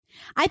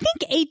I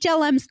think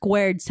HLM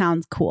squared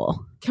sounds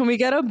cool. Can we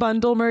get a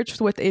bundle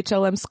merch with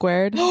HLM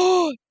squared?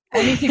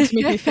 Anything to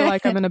make me feel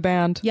like I'm in a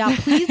band. Yeah,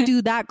 please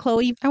do that,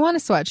 Chloe. I want a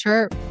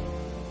sweatshirt.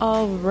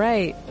 All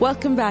right.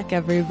 Welcome back,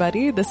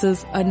 everybody. This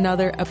is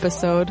another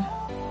episode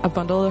of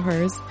Bundle of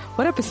Hers.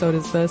 What episode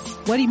is this?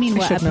 What do you mean,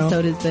 what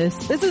episode is this?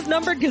 This is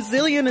number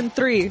gazillion and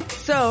 3.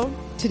 So,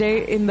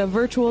 today in the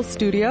virtual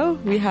studio,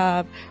 we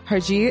have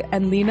Harjit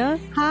and Lina.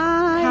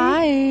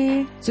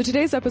 Hi. So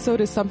today's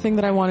episode is something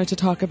that I wanted to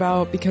talk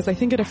about because I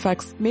think it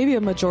affects maybe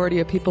a majority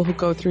of people who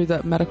go through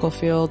the medical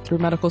field, through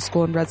medical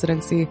school and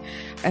residency.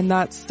 And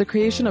that's the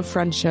creation of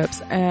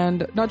friendships,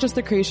 and not just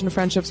the creation of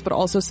friendships, but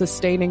also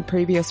sustaining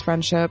previous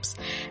friendships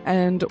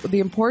and the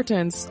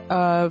importance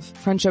of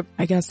friendship,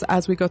 I guess,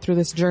 as we go through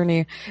this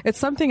journey. It's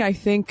something I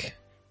think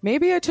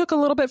maybe I took a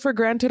little bit for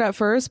granted at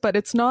first, but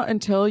it's not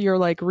until you're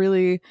like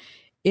really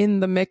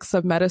in the mix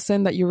of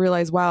medicine that you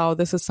realize, wow,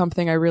 this is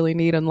something I really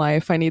need in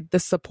life. I need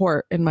this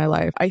support in my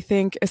life. I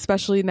think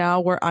especially now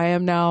where I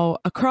am now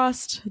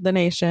across the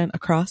nation,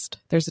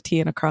 there's a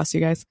T in across, you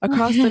guys,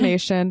 across the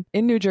nation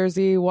in New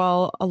Jersey,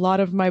 while a lot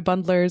of my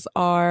bundlers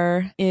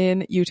are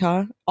in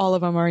Utah. All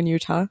of them are in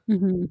Utah.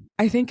 Mm-hmm.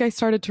 I think I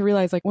started to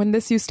realize, like, when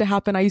this used to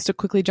happen, I used to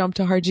quickly jump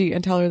to Harjit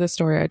and tell her this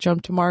story. I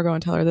jumped to Margot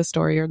and tell her this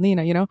story, or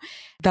Lina, you know,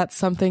 that's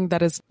something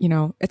that is, you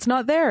know, it's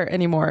not there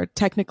anymore.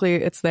 Technically,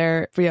 it's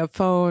there via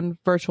phone,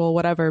 virtual,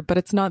 whatever, but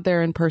it's not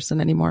there in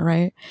person anymore,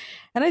 right?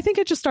 And I think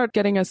it just started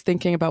getting us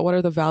thinking about what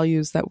are the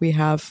values that we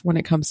have when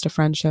it comes to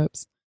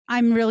friendships.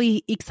 I'm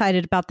really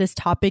excited about this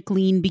topic,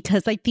 Leen,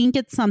 because I think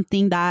it's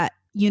something that,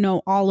 you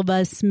know, all of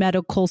us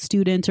medical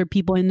students or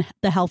people in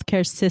the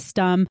healthcare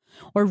system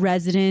or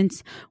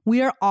residents,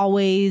 we are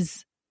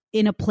always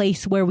in a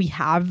place where we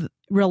have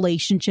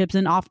relationships.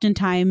 And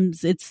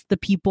oftentimes it's the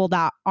people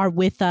that are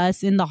with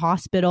us in the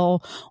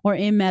hospital or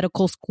in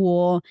medical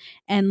school,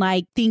 and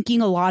like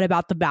thinking a lot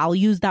about the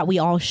values that we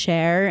all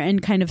share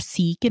and kind of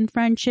seek in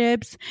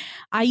friendships.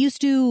 I used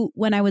to,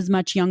 when I was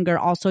much younger,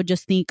 also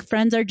just think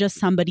friends are just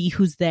somebody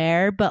who's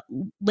there. But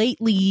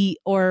lately,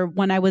 or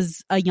when I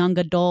was a young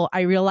adult,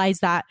 I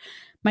realized that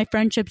my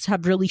friendships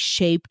have really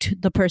shaped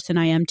the person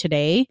I am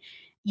today.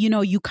 You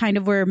know, you kind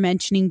of were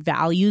mentioning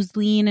values,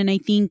 Leen, and I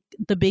think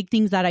the big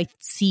things that I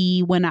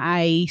see when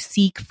I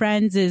seek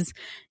friends is,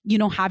 you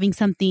know, having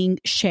something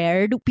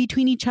shared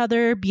between each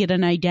other, be it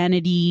an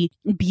identity,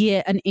 be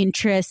it an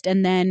interest,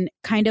 and then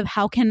kind of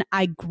how can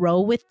I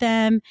grow with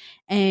them,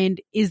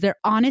 and is there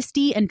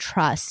honesty and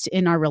trust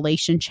in our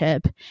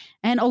relationship?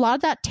 And a lot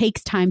of that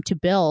takes time to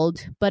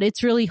build, but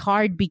it's really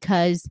hard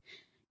because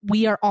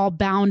we are all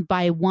bound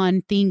by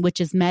one thing,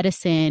 which is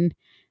medicine,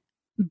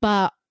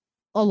 but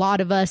a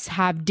lot of us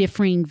have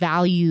differing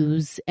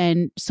values.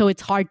 And so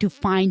it's hard to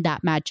find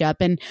that matchup.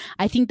 And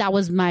I think that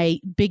was my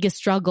biggest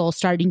struggle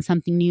starting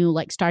something new,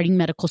 like starting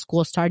medical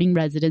school, starting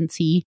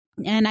residency.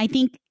 And I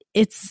think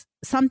it's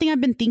something I've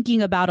been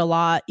thinking about a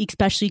lot,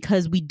 especially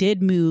because we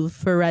did move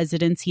for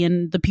residency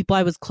and the people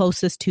I was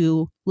closest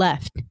to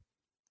left.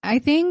 I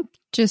think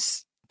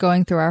just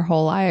going through our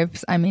whole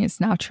lives, I mean, it's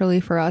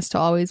naturally for us to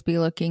always be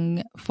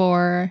looking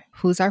for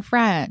who's our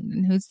friend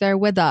and who's there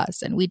with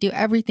us. And we do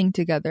everything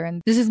together.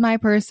 And this is my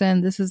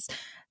person. This is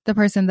the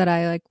person that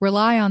I like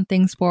rely on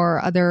things for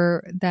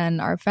other than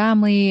our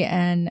family.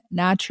 And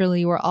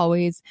naturally, we're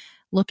always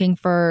looking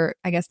for,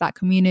 I guess, that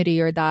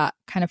community or that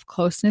kind of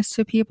closeness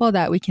to people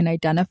that we can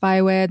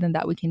identify with and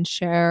that we can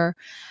share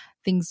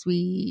things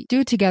we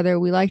do together,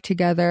 we like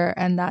together,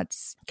 and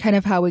that's kind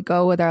of how we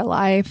go with our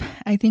life.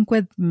 I think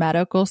with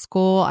medical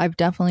school, I've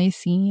definitely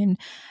seen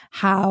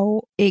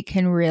how it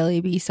can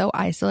really be so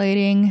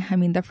isolating. I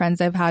mean, the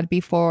friends I've had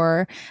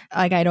before,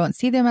 like I don't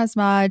see them as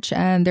much,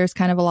 and there's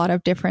kind of a lot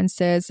of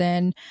differences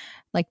in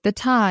like the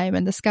time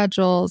and the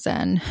schedules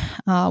and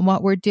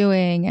what we're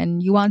doing,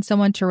 and you want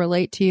someone to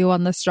relate to you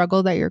on the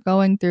struggle that you're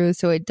going through.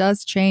 So it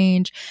does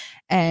change,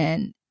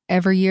 and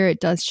every year it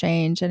does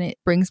change, and it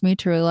brings me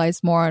to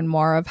realize more and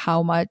more of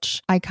how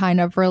much I kind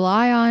of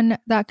rely on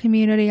that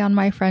community, on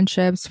my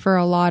friendships for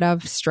a lot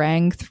of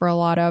strength, for a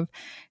lot of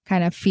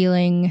kind of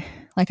feeling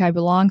like I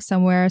belong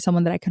somewhere,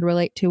 someone that I could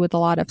relate to with a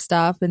lot of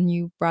stuff. And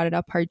you brought it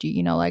up, Harjit,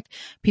 you know, like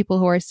people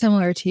who are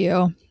similar to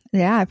you.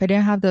 Yeah, if I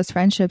didn't have those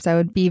friendships, I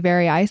would be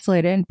very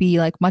isolated and be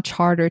like much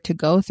harder to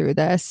go through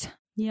this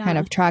kind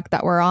of track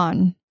that we're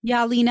on.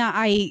 Yeah, Lina,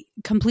 I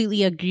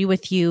completely agree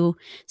with you.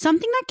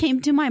 Something that came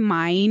to my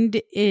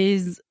mind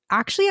is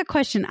actually a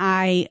question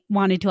I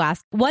wanted to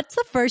ask. What's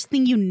the first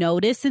thing you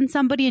notice in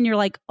somebody and you're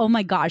like, oh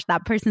my gosh,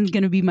 that person's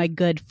going to be my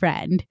good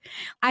friend?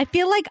 I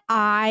feel like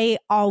I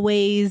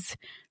always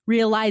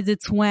realize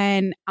it's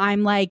when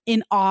I'm like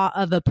in awe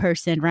of a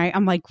person, right?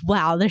 I'm like,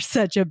 wow, they're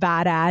such a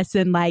badass.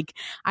 And like,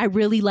 I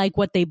really like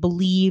what they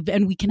believe,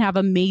 and we can have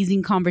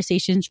amazing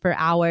conversations for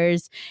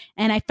hours.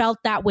 And I felt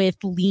that with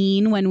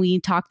Leen when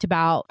we talked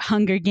about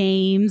Hunger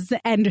Games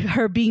and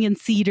her being in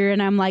Cedar.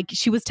 And I'm like,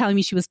 she was telling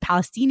me she was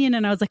Palestinian.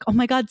 And I was like, oh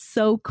my God,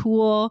 so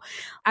cool.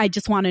 I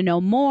just want to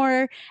know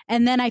more.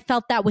 And then I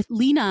felt that with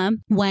Lina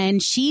when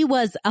she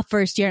was a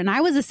first year and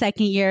I was a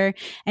second year,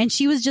 and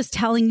she was just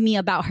telling me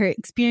about her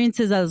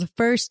experiences as was a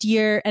first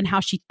year and how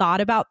she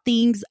thought about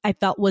things, I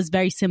felt was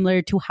very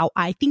similar to how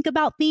I think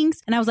about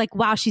things. And I was like,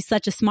 wow, she's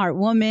such a smart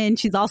woman.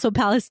 She's also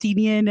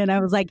Palestinian. And I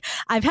was like,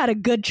 I've had a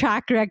good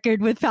track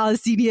record with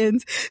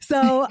Palestinians.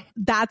 So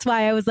that's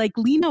why I was like,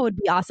 Lina would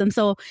be awesome.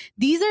 So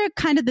these are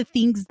kind of the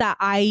things that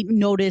I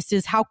noticed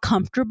is how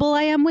comfortable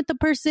I am with the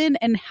person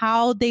and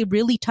how they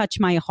really touch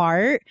my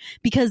heart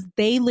because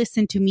they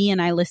listen to me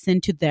and I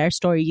listen to their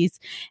stories.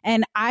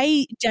 And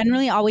I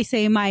generally always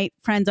say my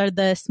friends are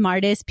the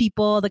smartest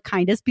people, the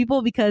kindest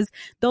people, because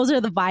those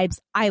are the vibes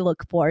I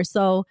look for.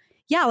 So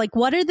yeah, like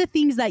what are the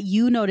things that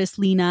you notice,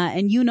 Lina,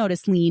 and you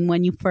notice, Leen,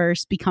 when you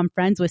first become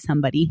friends with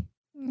somebody?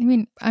 I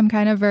mean, I'm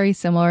kind of very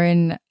similar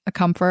in a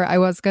comfort. I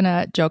was going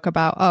to joke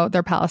about, oh,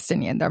 they're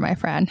Palestinian, they're my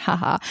friend,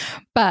 haha.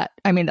 But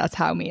I mean, that's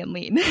how me and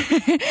Leen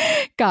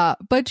got.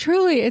 But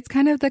truly, it's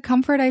kind of the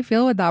comfort I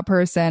feel with that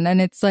person.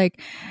 And it's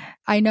like,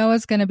 I know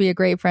it's going to be a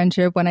great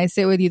friendship. When I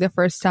sit with you the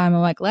first time,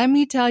 I'm like, let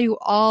me tell you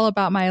all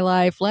about my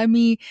life. Let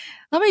me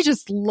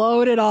just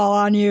load it all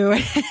on you.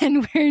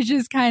 And we're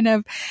just kind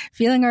of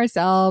feeling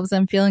ourselves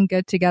and feeling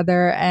good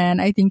together.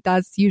 And I think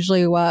that's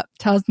usually what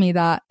tells me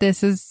that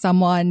this is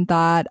someone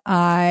that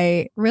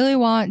I really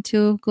want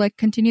to like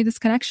continue this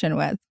connection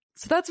with.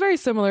 So that's very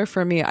similar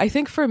for me. I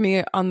think for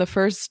me, on the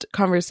first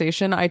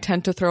conversation, I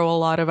tend to throw a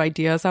lot of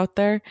ideas out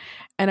there.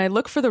 And I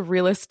look for the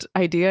realist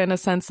idea in a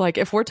sense, like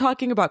if we're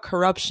talking about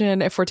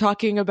corruption, if we're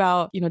talking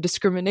about,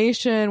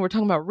 discrimination, we're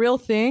talking about real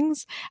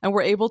things and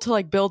we're able to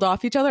like build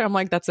off each other. I'm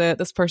like, that's it.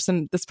 This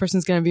person's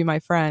going to be my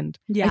friend.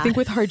 Yeah. I think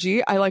with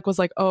Harjit, I was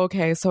like, oh,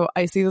 okay. So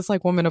I see this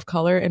like woman of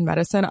color in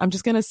medicine. I'm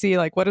just going to see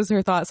like, what is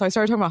her thought? So I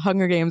started talking about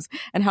Hunger Games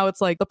and how it's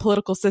like the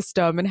political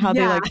system and how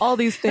they like all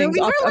these things, and we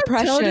were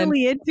oppression.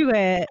 Totally into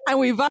it. And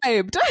we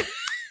vibed.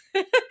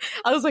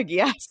 I was like,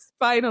 yes,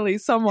 finally,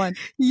 someone.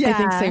 Yeah. I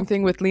think same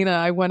thing with Lina.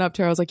 I went up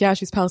to her. I was like, yeah,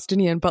 she's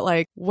Palestinian, but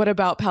like, what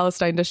about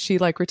Palestine does she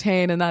like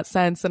retain in that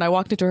sense? And I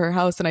walked into her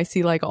house and I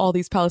see like all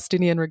these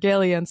Palestinian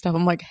regalia and stuff.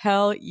 I'm like,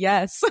 hell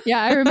yes.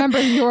 Yeah, I remember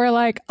you were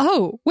like,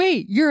 oh,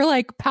 wait, you're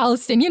like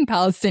Palestinian.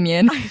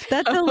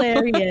 That's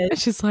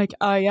hilarious. She's like,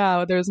 oh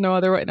yeah, there's no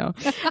other way. No.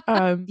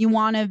 You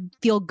want to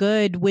feel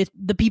good with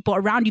the people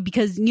around you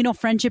because,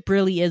 friendship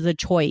really is a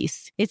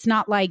choice. It's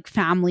not like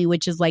family,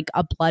 which is like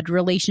a blood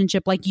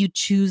relationship. Like you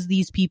choose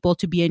these people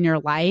to be in your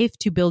life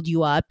to build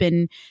you up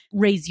and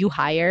raise you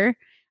higher.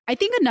 I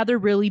think another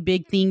really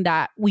big thing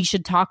that we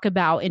should talk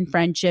about in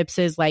friendships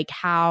is like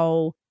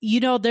how,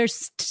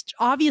 there's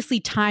obviously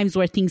times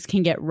where things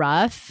can get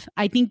rough.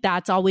 I think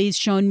that's always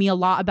shown me a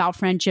lot about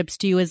friendships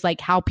too, is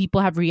like how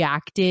people have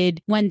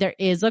reacted when there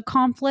is a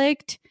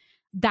conflict.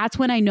 That's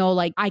when I know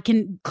like I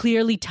can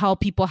clearly tell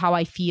people how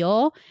I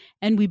feel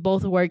and we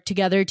both work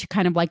together to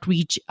kind of like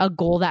reach a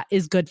goal that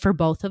is good for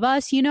both of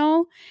us,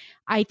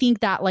 I think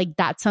that like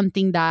that's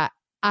something that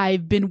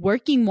I've been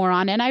working more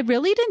on. And I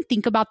really didn't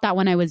think about that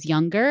when I was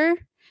younger.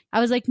 I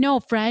was like, no,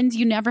 friends,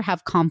 you never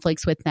have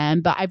conflicts with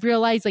them. But I've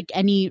realized like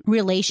any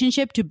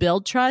relationship to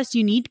build trust,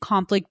 you need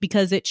conflict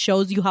because it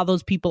shows you how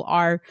those people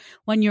are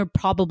when you're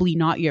probably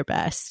not your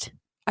best.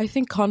 I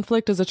think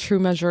conflict is a true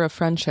measure of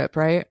friendship,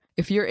 right?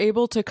 If you're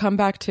able to come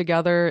back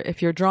together,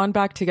 if you're drawn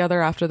back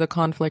together after the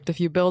conflict, if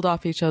you build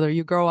off each other,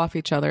 you grow off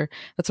each other,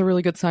 that's a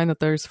really good sign that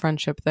there's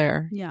friendship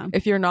there. Yeah.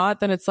 If you're not,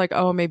 then it's like,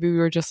 oh, maybe we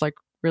were just like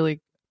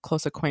really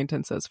close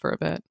acquaintances for a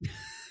bit.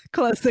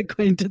 Close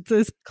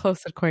acquaintances.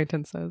 Close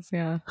acquaintances,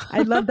 yeah.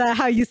 I love that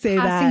how you say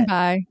Passing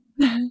that.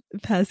 by.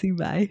 Passing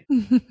by.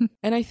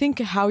 And I think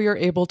how you're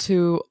able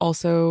to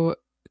also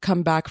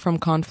come back from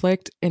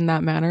conflict in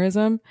that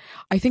mannerism,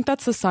 I think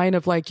that's a sign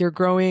of like you're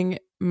growing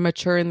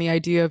mature in the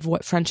idea of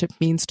what friendship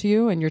means to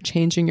you and you're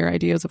changing your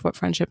ideas of what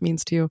friendship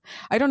means to you.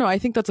 I don't know. I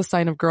think that's a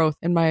sign of growth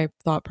in my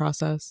thought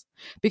process.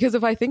 Because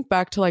if I think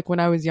back to like when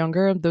I was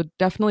younger,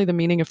 definitely the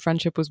meaning of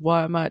friendship was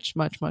much,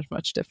 much, much,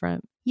 much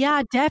different.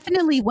 Yeah,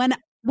 definitely.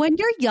 When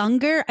you're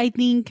younger, I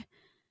think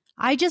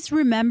I just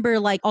remember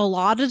like a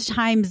lot of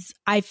times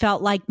I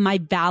felt like my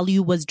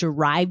value was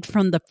derived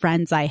from the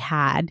friends I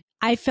had.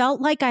 I felt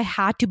like I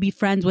had to be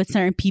friends with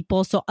certain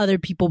people so other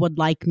people would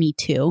like me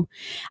too.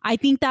 I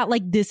think that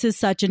like this is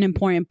such an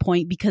important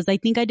point because I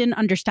think I didn't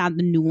understand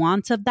the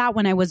nuance of that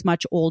when I was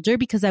much older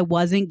because I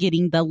wasn't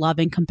getting the love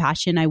and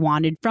compassion I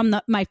wanted from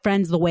my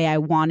friends the way I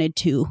wanted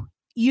to.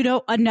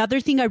 Another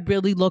thing I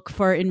really look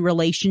for in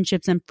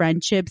relationships and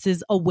friendships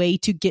is a way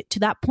to get to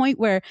that point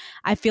where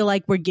I feel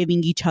like we're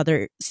giving each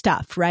other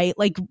stuff, right?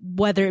 Like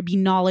whether it be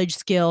knowledge,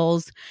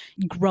 skills,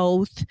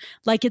 growth,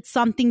 like it's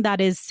something that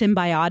is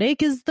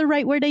symbiotic is the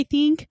right word, I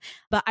think.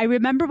 But I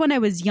remember when I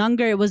was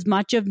younger, it was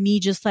much of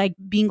me just like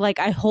being like,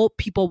 I hope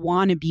people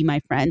want to be my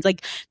friends.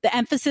 Like the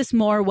emphasis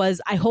more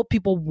was, I hope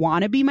people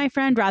want to be my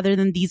friend rather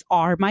than these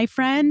are my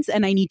friends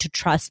and I need to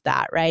trust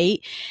that, right?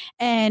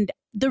 And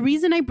the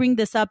reason I bring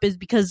this up is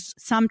because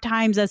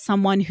sometimes as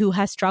someone who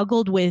has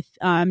struggled with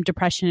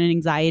depression and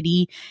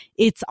anxiety,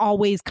 it's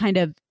always kind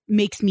of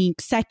makes me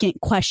second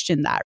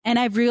question that. And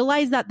I've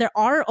realized that there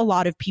are a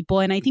lot of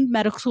people, and I think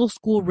medical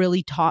school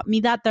really taught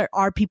me that there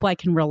are people I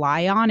can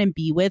rely on and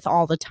be with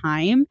all the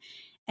time.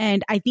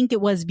 And I think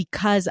it was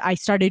because I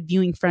started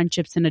viewing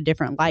friendships in a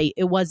different light.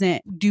 It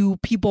wasn't, do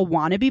people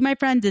want to be my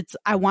friends? It's,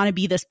 I want to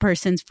be this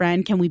person's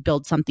friend. Can we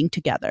build something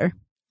together?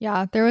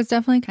 Yeah, there was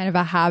definitely kind of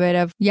a habit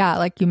of,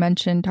 like you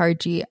mentioned,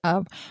 Harjit,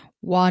 of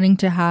wanting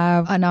to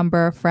have a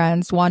number of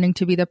friends, wanting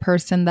to be the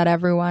person that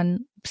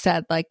everyone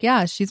said, like,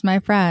 yeah, she's my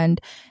friend.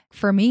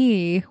 For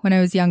me, when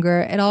I was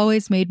younger, it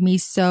always made me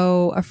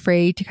so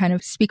afraid to kind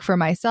of speak for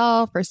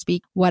myself or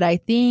speak what I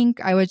think.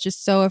 I was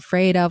just so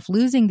afraid of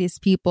losing these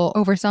people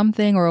over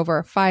something or over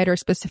a fight or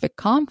specific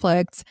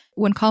conflicts.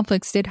 When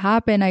conflicts did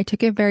happen, I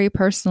took it very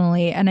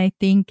personally. And I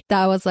think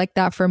that was like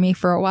that for me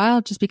for a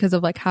while, just because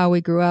of like how we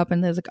grew up.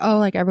 And there's like, oh,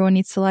 like everyone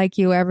needs to like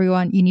you.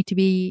 You need to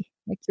be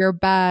like your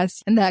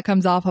best. And that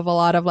comes off of a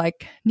lot of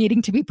like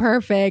needing to be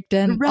perfect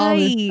and all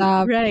this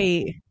stuff.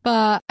 Right.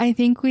 But I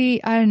think I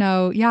don't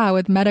know,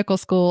 with medical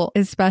school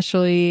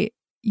especially,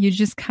 you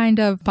just kind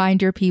of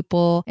find your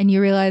people and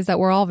you realize that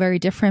we're all very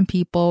different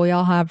people. We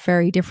all have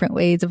very different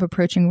ways of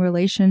approaching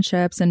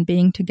relationships and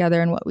being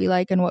together and what we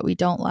like and what we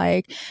don't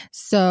like.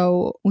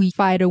 So we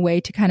find a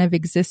way to kind of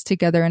exist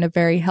together in a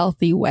very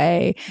healthy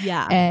way.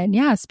 Yeah.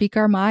 And speak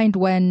our mind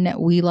when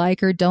we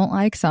like or don't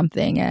like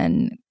something.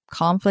 And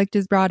conflict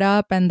is brought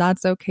up and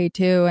that's okay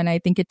too. And I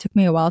think it took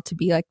me a while to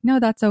be like, no,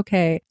 that's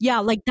okay. Yeah,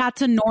 like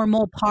that's a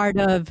normal part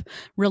of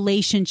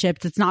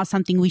relationships. It's not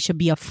something we should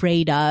be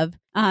afraid of.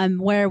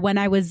 Where when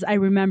I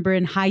remember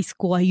in high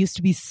school, I used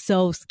to be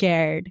so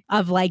scared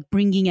of like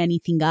bringing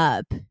anything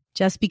up.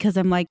 Just because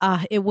I'm like,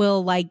 it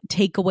will like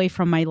take away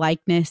from my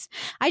likeness.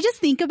 I just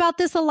think about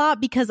this a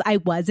lot because I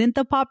wasn't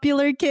the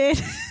popular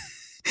kid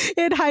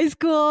in high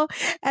school.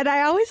 And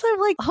I always am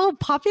like, oh,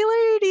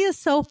 popularity is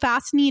so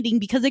fascinating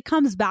because it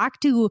comes back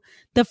to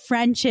the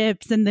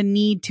friendships and the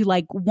need to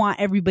like want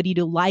everybody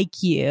to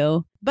like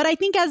you. But I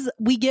think as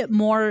we get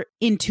more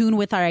in tune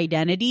with our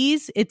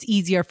identities, it's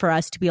easier for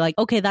us to be like,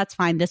 okay, that's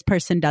fine. This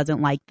person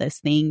doesn't like this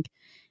thing.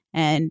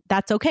 And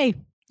that's okay.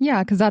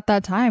 Yeah, because at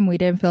that time, we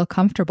didn't feel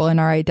comfortable in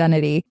our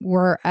identity.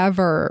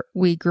 Wherever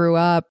we grew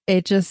up,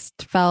 it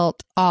just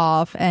felt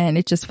off and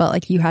it just felt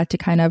like you had to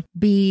kind of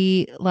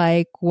be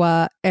like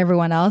what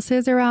everyone else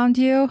is around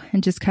you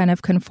and just kind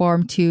of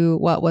conform to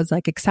what was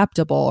like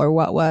acceptable or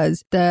what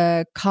was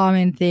the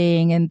common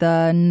thing and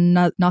the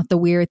not the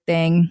weird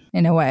thing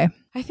in a way.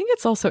 I think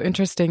it's also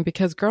interesting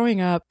because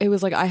growing up, it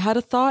was like I had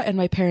a thought and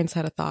my parents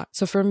had a thought.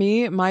 So for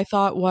me, my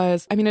thought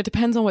was, I mean, it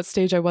depends on what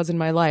stage I was in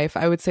my life.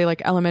 I would say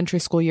like elementary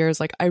school years,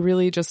 like I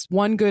really just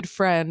one good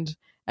friend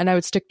and I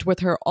would stick with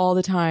her all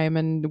the time.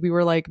 And we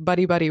were like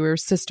buddy. We were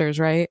sisters,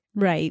 right?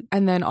 Right.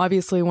 And then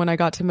obviously when I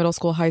got to middle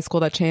school, high school,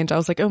 that changed. I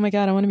was like, oh my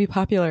God, I want to be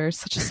popular.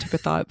 Such a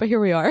stupid thought. But here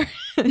we are.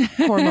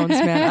 Hormones,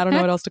 man. I don't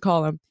know what else to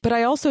call them. But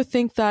I also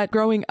think that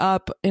growing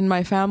up in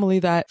my family,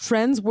 that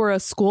friends were a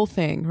school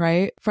thing,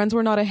 right? Friends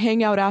were not a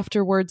hangout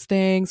afterwards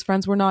things.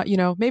 Friends were not,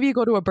 maybe you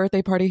go to a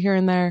birthday party here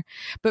and there.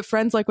 But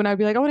friends, like when I'd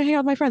be like, I want to hang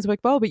out with my friends. I'm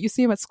like, well, but you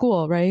see them at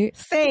school, right?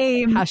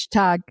 Same.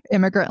 Hashtag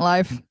immigrant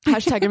life.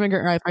 Hashtag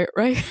immigrant life,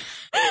 right?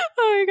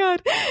 Oh my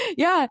God.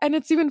 Yeah. And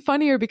it's even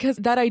funnier because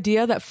that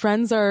idea that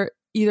friends are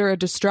either a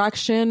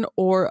distraction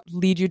or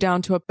lead you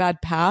down to a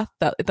bad path,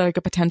 that like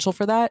a potential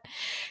for that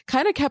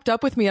kind of kept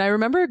up with me. And I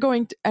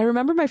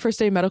remember my first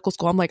day of medical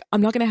school. I'm like, I'm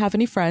not going to have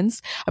any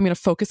friends. I'm going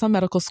to focus on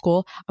medical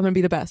school. I'm going to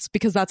be the best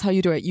because that's how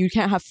you do it. You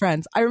can't have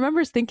friends. I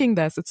remember thinking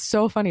this. It's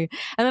so funny.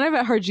 And then I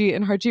met Harjit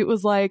and Harjit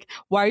was like,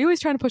 why are you always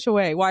trying to push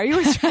away? Why are you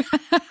always trying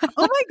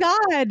Oh my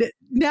God.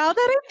 Now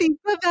that I think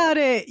about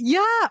it. Yeah.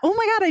 Oh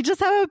my God. I just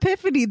have an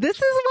epiphany. This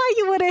is why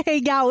you want to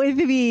hang out with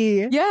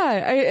me.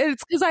 Yeah.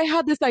 It's because I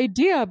had this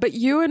idea, but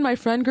you and my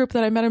friend group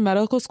that I met in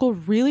medical school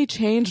really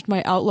changed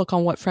my outlook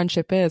on what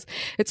friendship is.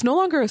 It's no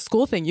longer a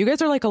school thing. You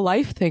guys are like a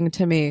life thing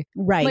to me.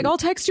 Right. Like I'll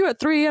text you at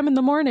 3 a.m. in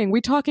the morning.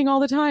 We talking all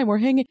the time. We're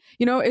hanging,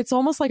 it's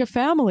almost like a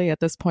family at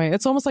this point.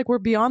 It's almost like we're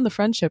beyond the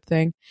friendship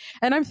thing.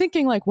 And I'm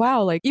thinking like,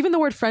 wow, like even the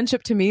word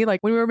friendship to me,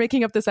 like when we were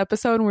making up this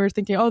episode and we were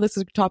thinking, oh, this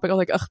is a topic, I was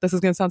like, ugh, this is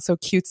going to sound so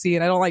cutesy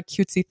and I don't like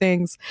cutesy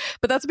things.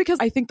 But that's because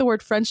I think the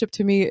word friendship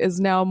to me is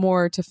now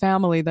more to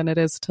family than it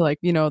is to like,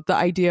 the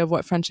idea of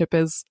what friendship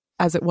is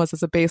as it was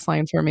as a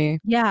baseline for me.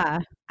 Yeah.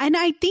 And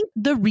I think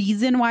the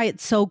reason why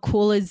it's so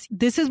cool is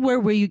this is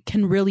where you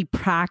can really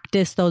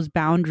practice those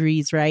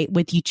boundaries, right,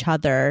 with each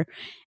other.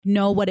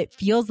 Know what it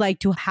feels like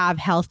to have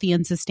healthy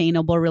and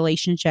sustainable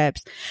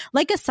relationships.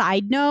 Like a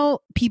side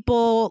note,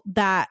 people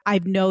that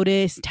I've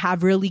noticed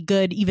have really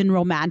good, even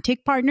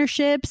romantic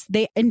partnerships,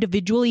 they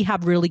individually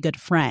have really good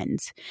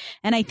friends.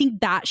 And I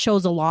think that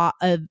shows a lot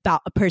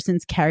about a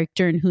person's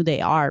character and who they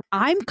are.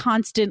 I'm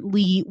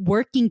constantly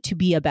working to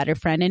be a better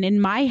friend. And in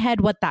my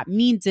head, what that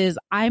means is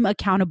I'm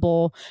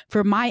accountable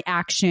for my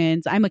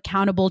actions. I'm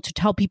accountable to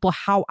tell people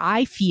how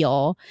I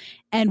feel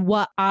and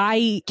what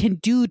I can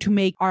do to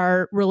make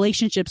our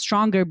relationship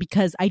stronger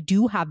because I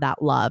do have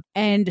that love.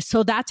 And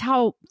so that's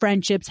how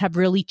friendships have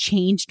really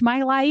changed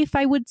my life,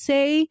 I would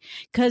say.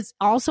 Because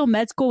also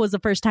med school was the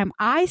first time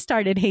I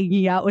started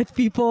hanging out with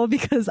people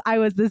because I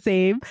was the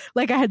same.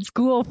 Like I had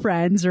school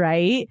friends,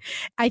 right?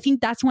 I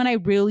think that's when I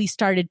really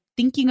started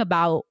thinking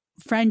about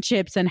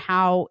friendships and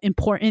how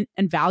important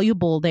and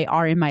valuable they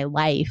are in my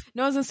life.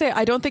 No, I was gonna say,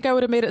 I don't think I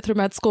would have made it through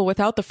med school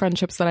without the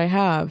friendships that I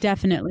have.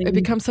 Definitely. It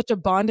becomes such a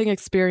bonding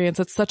experience.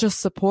 It's such a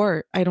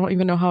support. I don't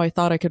even know how I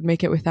thought I could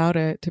make it without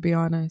it, to be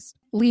honest.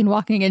 Leen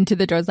walking into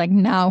the door is like,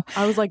 no.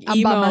 I was like I'm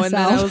emo, by and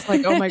then I was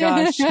like, oh my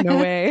gosh, no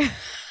way.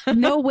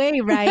 No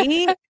way,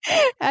 right?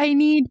 I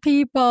need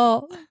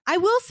people. I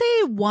will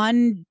say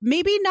one,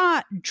 maybe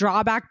not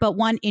drawback, but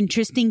one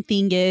interesting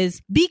thing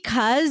is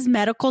because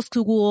medical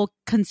school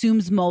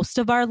consumes most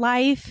of our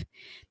life,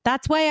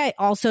 that's why I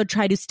also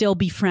try to still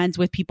be friends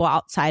with people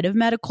outside of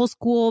medical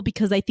school,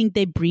 because I think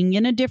they bring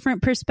in a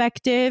different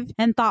perspective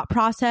and thought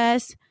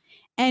process.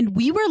 And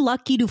we were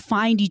lucky to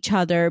find each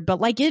other,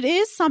 but like it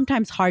is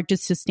sometimes hard to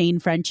sustain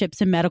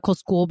friendships in medical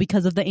school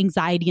because of the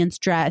anxiety and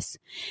stress.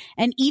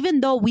 And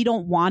even though we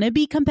don't want to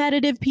be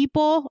competitive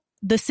people,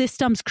 the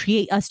systems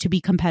create us to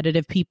be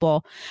competitive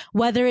people,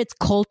 whether it's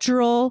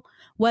cultural,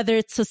 whether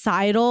it's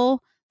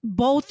societal.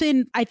 Both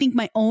in, I think,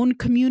 my own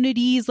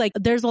communities, like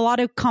there's a lot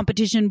of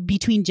competition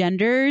between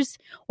genders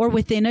or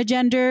within a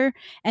gender.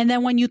 And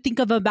then when you think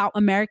of about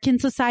American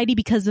society,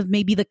 because of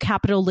maybe the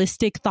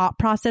capitalistic thought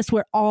process,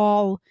 we're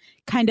all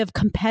kind of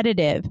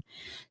competitive.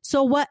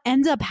 So what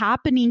ends up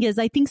happening is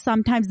I think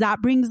sometimes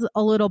that brings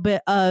a little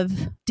bit of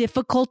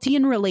difficulty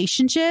in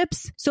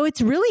relationships. So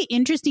it's really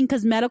interesting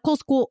because medical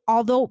school,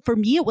 although for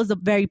me it was a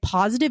very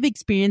positive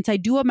experience, I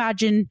do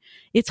imagine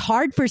it's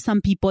hard for some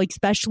people,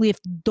 especially if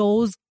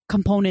those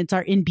components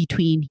are in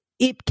between.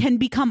 It can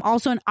become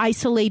also an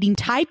isolating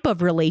type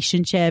of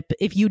relationship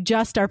if you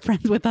just are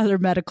friends with other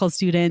medical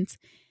students.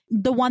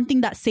 The one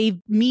thing that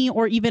saved me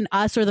or even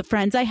us or the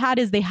friends I had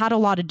is they had a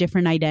lot of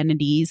different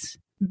identities.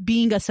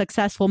 Being a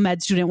successful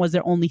med student was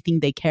the only thing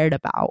they cared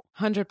about.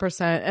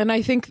 100%. And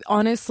I think,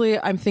 honestly,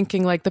 I'm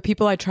thinking like the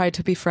people I tried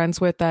to be friends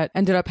with that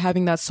ended up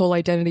having that sole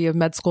identity of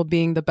med school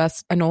being the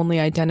best and only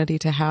identity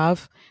to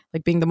have,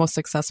 like being the most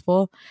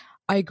successful,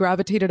 I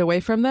gravitated away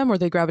from them or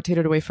they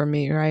gravitated away from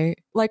me, right?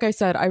 Like I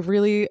said, I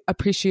really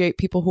appreciate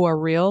people who are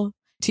real.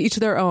 To each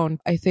their own.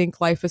 I think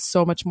life is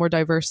so much more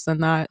diverse than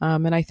that.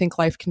 And I think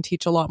life can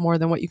teach a lot more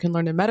than what you can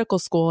learn in medical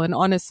school. And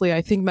honestly,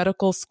 I think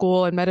medical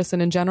school and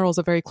medicine in general is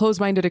a very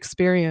closed-minded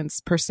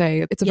experience per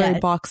se. It's a very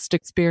boxed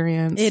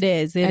experience. It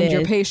is. And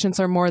your patients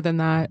are more than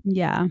that.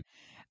 Yeah.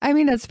 I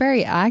mean, that's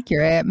very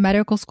accurate.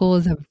 Medical school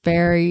is a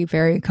very,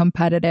 very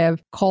competitive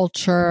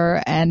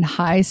culture and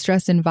high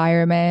stress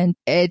environment.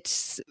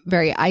 It's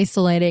very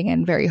isolating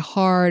and very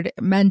hard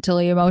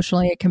mentally,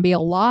 emotionally. It can be a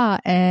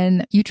lot.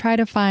 And you try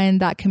to find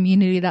that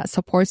community that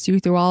supports you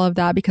through all of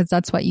that because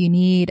that's what you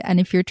need. And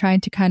if you're trying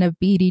to kind of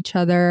beat each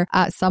other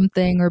at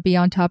something or be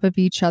on top of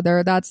each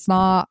other, that's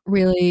not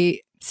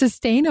really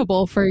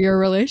sustainable for your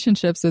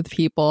relationships with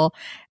people.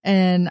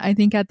 And I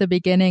think at the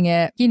beginning,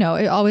 it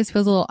always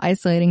feels a little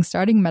isolating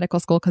starting medical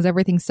school because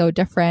everything's so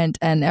different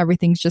and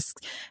everything's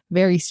just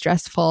very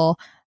stressful.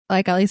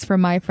 Like, at least for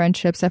my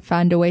friendships, I've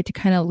found a way to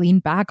kind of lean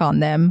back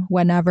on them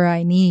whenever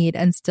I need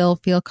and still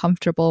feel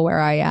comfortable where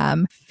I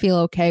am, feel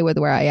okay with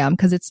where I am.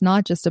 Because it's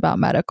not just about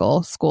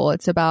medical school.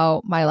 It's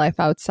about my life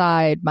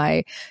outside,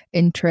 my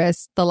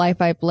interests, the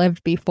life I've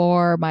lived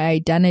before, my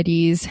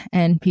identities,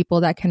 and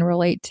people that can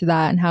relate to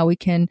that and how we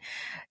can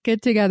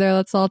get together.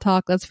 Let's all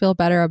talk. Let's feel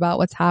better about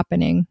what's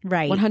happening.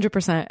 Right.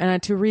 100%.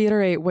 And to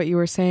reiterate what you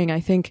were saying, I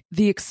think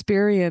the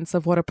experience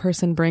of what a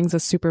person brings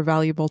is super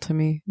valuable to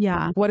me.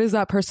 Yeah. What is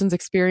that person's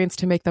experience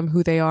to make them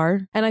who they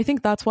are? And I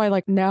think that's why,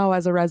 like, now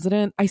as a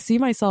resident, I see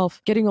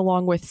myself getting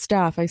along with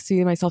staff. I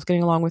see myself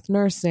getting along with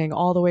nursing,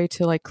 all the way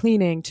to like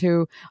cleaning,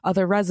 to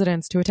other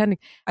residents, to attending.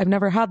 I've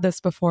never had this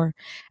before.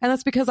 And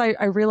that's because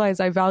I realize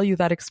I value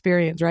that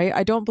experience, right?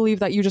 I don't believe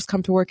that you just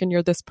come to work and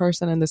you're this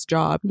person in this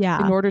job.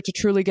 Yeah. In order to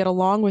truly get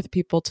along with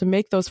people, to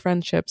make those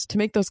friendships, to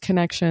make those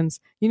connections,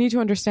 you need to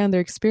understand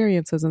their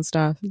experiences and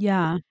stuff.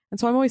 Yeah. And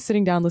so I'm always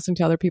sitting down listening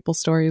to other people's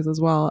stories as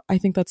well. I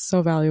think that's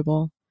so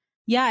valuable.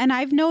 Yeah. And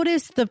I've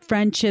noticed the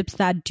friendships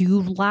that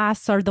do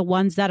last are the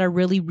ones that are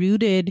really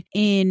rooted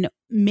in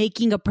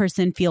making a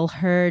person feel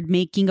heard,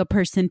 making a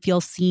person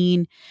feel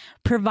seen,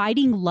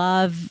 providing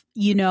love,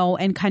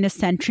 and kind of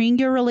centering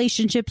your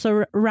relationships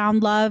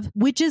around love,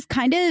 which is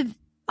kind of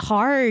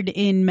hard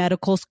in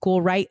medical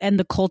school, right? And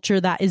the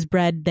culture that is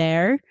bred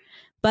there.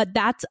 But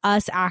that's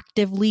us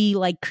actively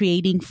like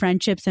creating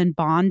friendships and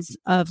bonds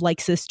of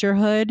like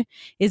sisterhood,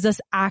 is us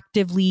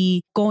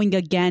actively going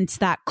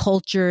against that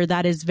culture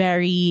that is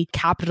very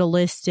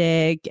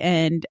capitalistic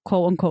and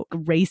quote unquote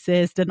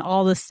racist and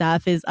all the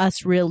stuff, is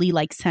us really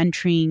like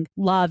centering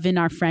love in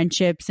our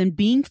friendships and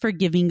being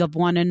forgiving of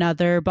one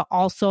another, but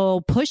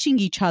also pushing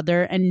each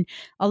other and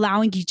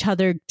allowing each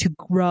other to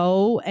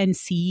grow and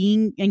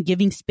seeing and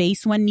giving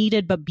space when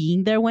needed, but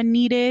being there when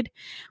needed,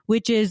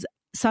 which is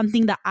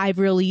something that I've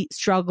really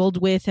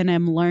struggled with and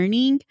I'm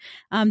learning.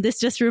 This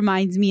just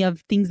reminds me of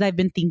things I've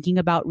been thinking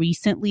about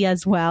recently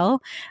as well,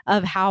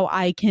 of how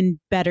I can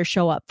better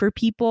show up for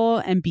people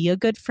and be a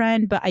good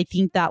friend. But I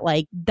think that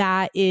like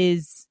that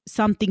is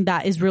something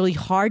that is really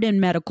hard in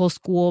medical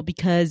school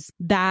because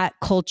that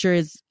culture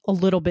is a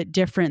little bit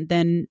different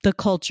than the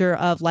culture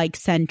of like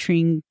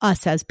centering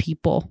us as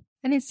people.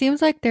 And it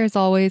seems like there's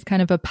always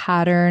kind of a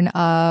pattern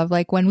of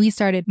like when we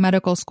started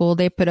medical school,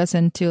 they put us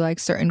into like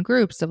certain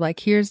groups of like,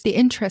 here's the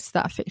interests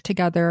that fit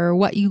together, or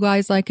what you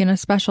guys like in a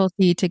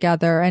specialty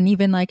together. And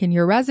even like in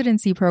your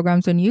residency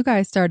programs, when you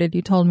guys started,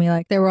 you told me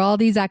like there were all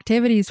these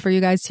activities for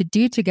you guys to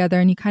do together.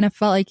 And you kind of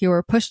felt like you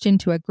were pushed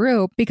into a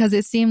group because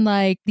it seemed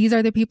like these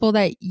are the people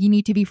that you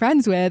need to be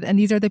friends with. And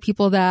these are the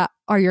people that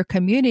are your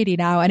community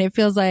now. And it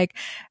feels like,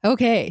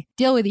 okay,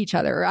 deal with each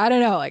other. I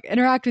don't know, like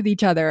interact with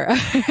each other.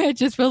 It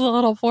just feels a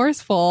little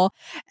forceful.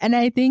 And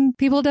I think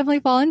people definitely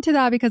fall into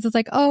that because it's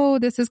like, oh,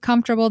 this is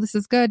comfortable. This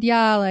is good.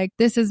 Yeah. Like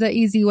this is the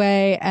easy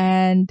way.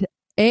 And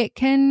it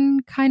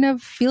can kind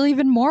of feel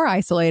even more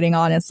isolating,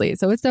 honestly.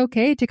 So it's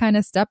okay to kind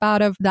of step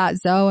out of that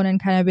zone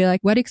and kind of be like,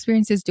 what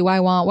experiences do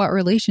I want? What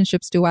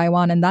relationships do I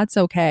want? And that's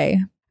okay.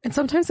 And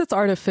sometimes it's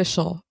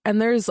artificial.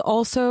 And there's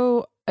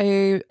also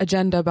a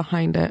agenda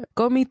behind it.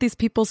 Go meet these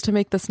peoples to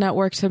make this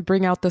network, to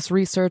bring out this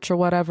research or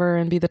whatever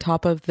and be the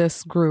top of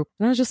this group.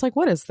 And I was just like,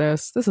 what is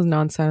this? This is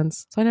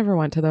nonsense. So I never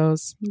went to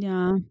those.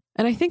 Yeah.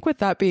 And I think with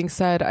that being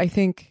said, I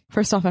think,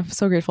 first off, I'm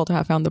so grateful to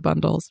have found the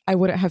bundles. I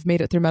wouldn't have made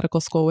it through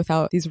medical school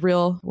without these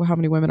real, well, how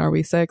many women are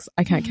we? 6?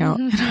 I can't count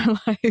in our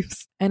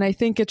lives. And I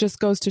think it just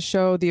goes to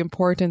show the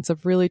importance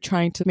of really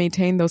trying to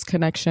maintain those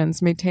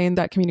connections, maintain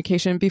that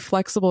communication, be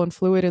flexible and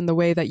fluid in the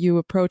way that you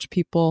approach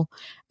people,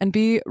 and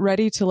be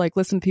ready to like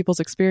listen to people's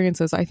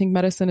experiences. I think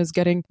medicine is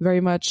getting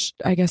very much,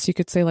 I guess you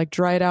could say, like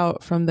dried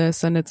out from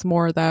this. And it's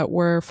more that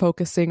we're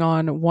focusing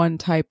on one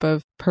type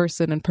of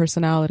person and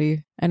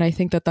personality. And I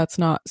think that that's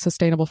not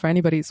sustainable for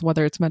anybody's,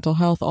 whether it's mental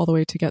health all the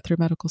way to get through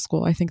medical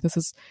school. I think this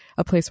is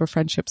a place where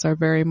friendships are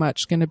very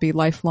much going to be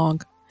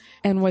lifelong.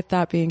 And with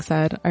that being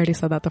said, I already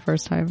said that the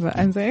first time, but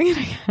I'm saying it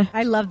again.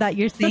 I love that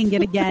you're saying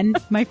it again,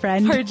 my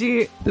friend.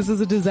 Harjit, this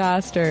is a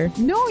disaster.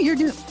 No,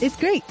 it's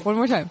great. One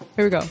more time.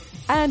 Here we go.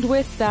 And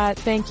with that,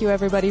 thank you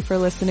everybody for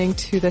listening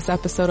to this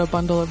episode of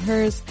Bundle of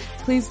Hers.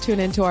 Please tune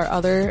into our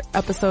other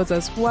episodes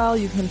as well.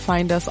 You can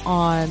find us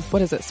on,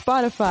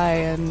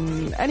 Spotify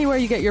and anywhere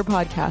you get your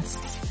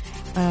podcasts.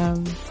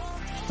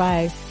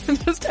 Bye.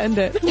 Just end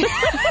it.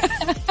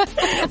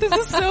 This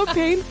is so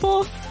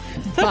painful.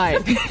 Bye.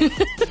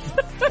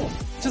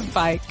 Just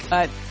bye.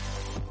 Cut.